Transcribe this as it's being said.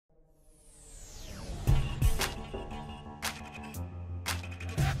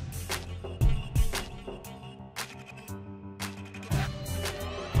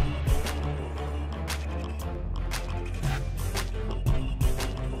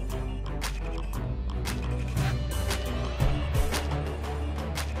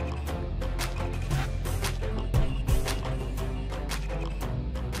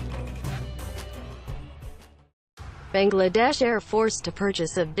Bangladesh Air Force to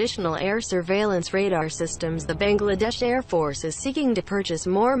purchase additional air surveillance radar systems. The Bangladesh Air Force is seeking to purchase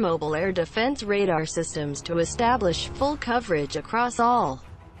more mobile air defense radar systems to establish full coverage across all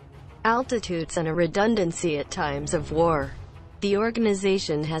altitudes and a redundancy at times of war. The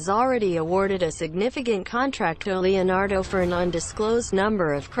organization has already awarded a significant contract to Leonardo for an undisclosed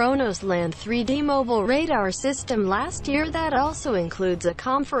number of Kronos Land 3D mobile radar system last year that also includes a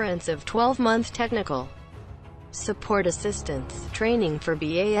comprehensive 12-month technical support assistance, training for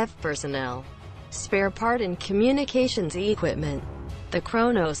BAF personnel, spare part and communications equipment. The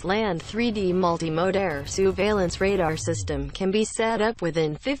Kronos Land 3D multimode air surveillance radar system can be set up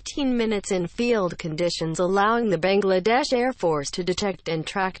within 15 minutes in field conditions, allowing the Bangladesh Air Force to detect and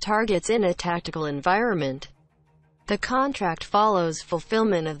track targets in a tactical environment. The contract follows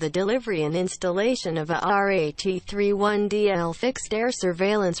fulfillment of the delivery and installation of a RAT-31DL fixed air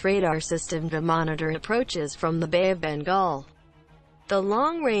surveillance radar system to monitor approaches from the Bay of Bengal. The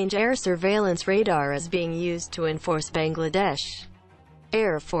long-range air surveillance radar is being used to enforce Bangladesh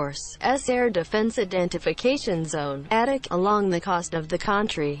Air Force's Air Defense Identification Zone (ADIC) along the coast of the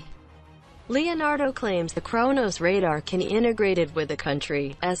country. Leonardo claims the Kronos radar can be integrated with the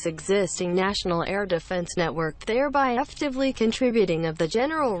country's existing national air defense network, thereby effectively contributing of the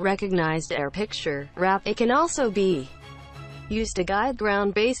general recognized air picture (RAP). It can also be used to guide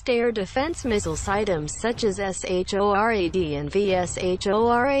ground-based air defense missile systems such as SHORAD and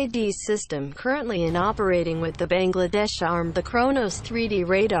VSHORAD system currently in operating with the Bangladesh Army. The Kronos 3D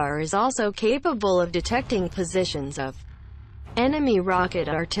radar is also capable of detecting positions of enemy rocket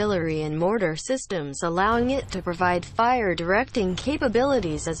artillery and mortar systems, allowing it to provide fire directing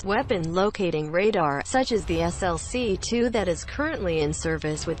capabilities as weapon locating radar, such as the SLC-2 that is currently in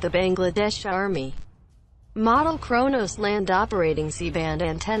service with the Bangladesh Army. Model Kronos Land operating C-band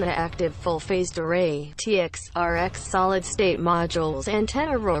antenna active full-phased array (TX-RX) solid-state modules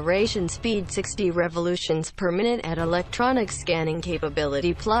antenna rotation speed 60 revolutions per minute at electronic scanning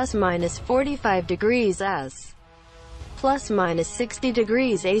capability ±45 degrees as ±60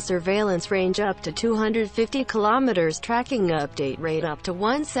 degrees A surveillance range up to 250 kilometers tracking update rate up to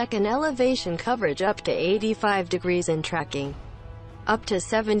 1 second elevation coverage up to 85 degrees in tracking up to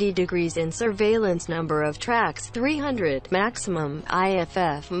 70 degrees in surveillance number of tracks 300 maximum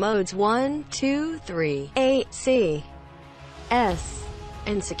IFF modes 1, 2, 3, 8, C, S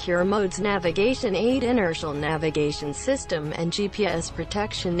and secure modes navigation aid inertial navigation system and GPS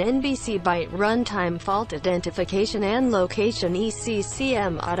protection NBC byte runtime fault identification and location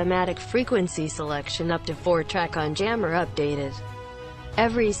ECCM automatic frequency selection up to 4 track on jammer updated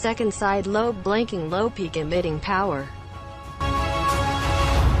every second side lobe blanking low peak emitting power.